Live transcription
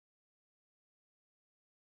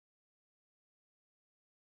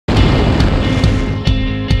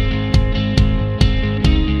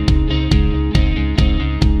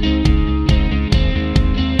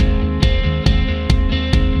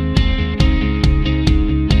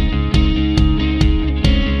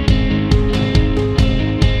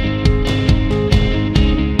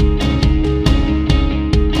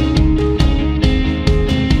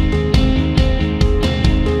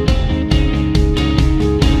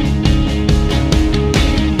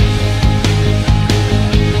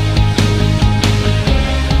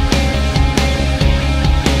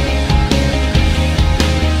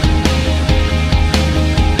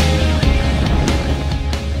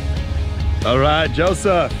right,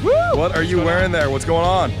 Joseph. Woo! What are you wearing there? What's going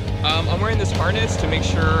on? I'm wearing this harness to make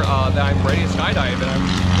sure that I'm ready to skydive, and I'm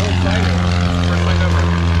really excited. It's the first time ever.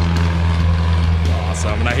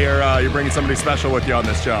 Awesome. And I hear you're bringing somebody special with you on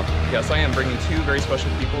this jump. Yes, I am bringing two very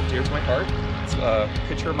special people dear to my heart. It's a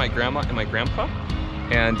picture of my grandma and my grandpa.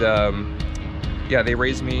 And yeah, they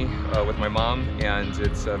raised me with my mom, and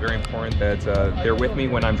it's very important that they're with me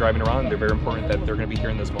when I'm driving around. They're very important that they're going to be here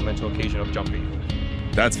in this momentous occasion of jumping.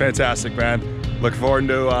 That's fantastic, man. Look forward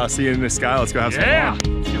to seeing you in the sky. Let's go have some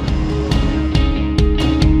fun.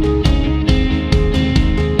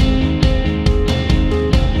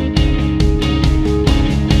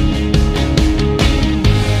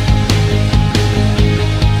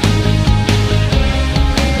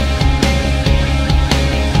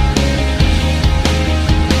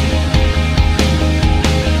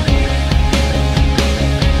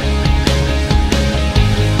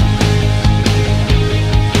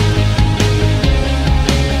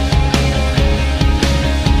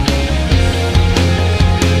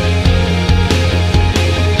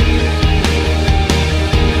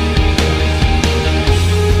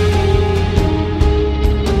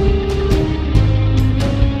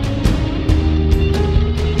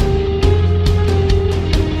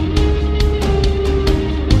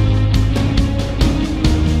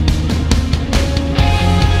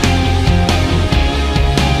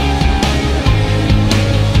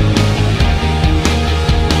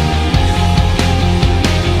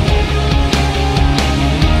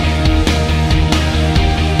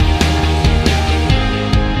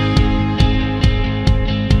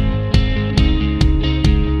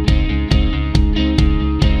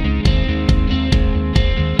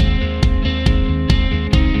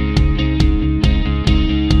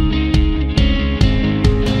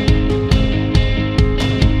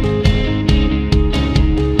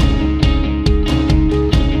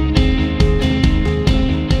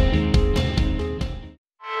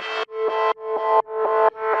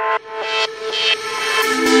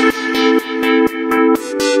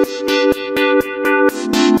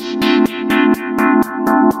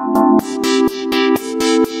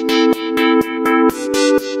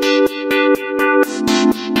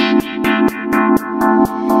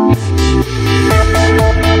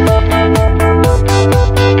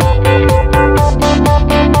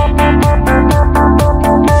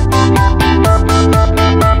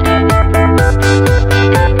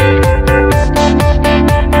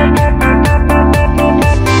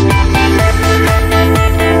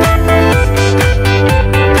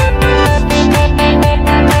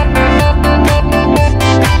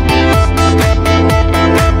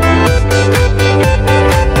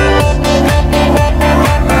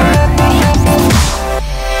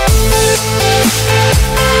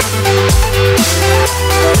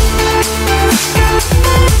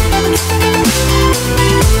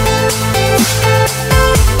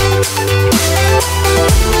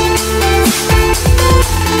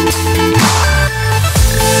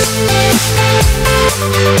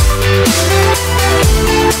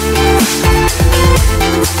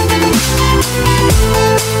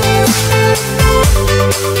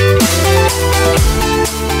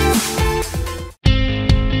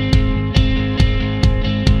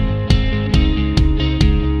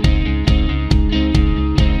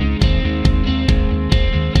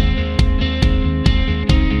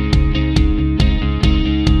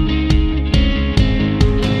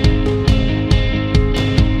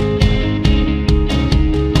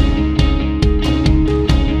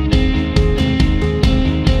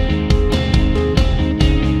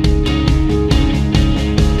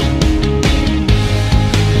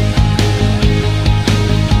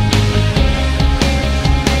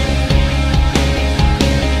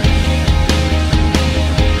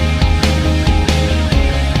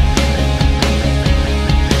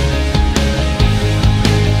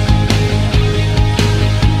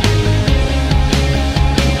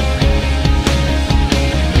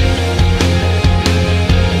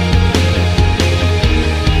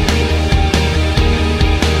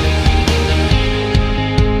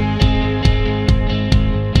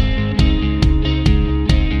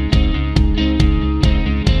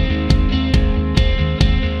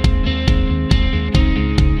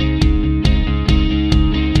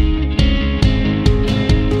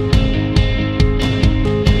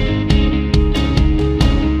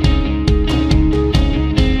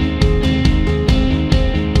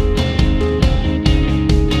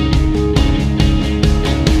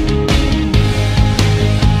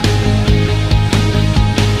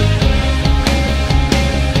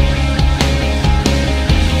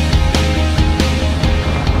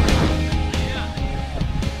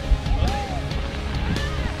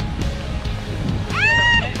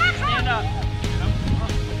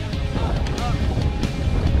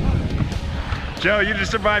 Joe, you just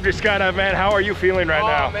survived your skydive, man. How are you feeling right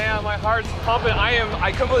now? Oh man, my heart's pumping.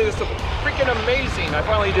 I couldn't believe this is freaking amazing. I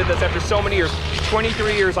finally did this after so many years.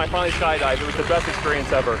 23 years I finally skydived. It was the best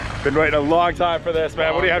experience ever. Been waiting a long time for this,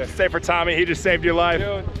 man. What do you have to say for Tommy? He just saved your life.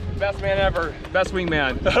 Dude, best man ever. Best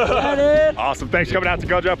wingman. Awesome. Thanks for coming out to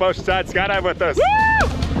GoJump Oceanside. Skydive with us.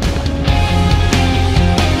 Woo!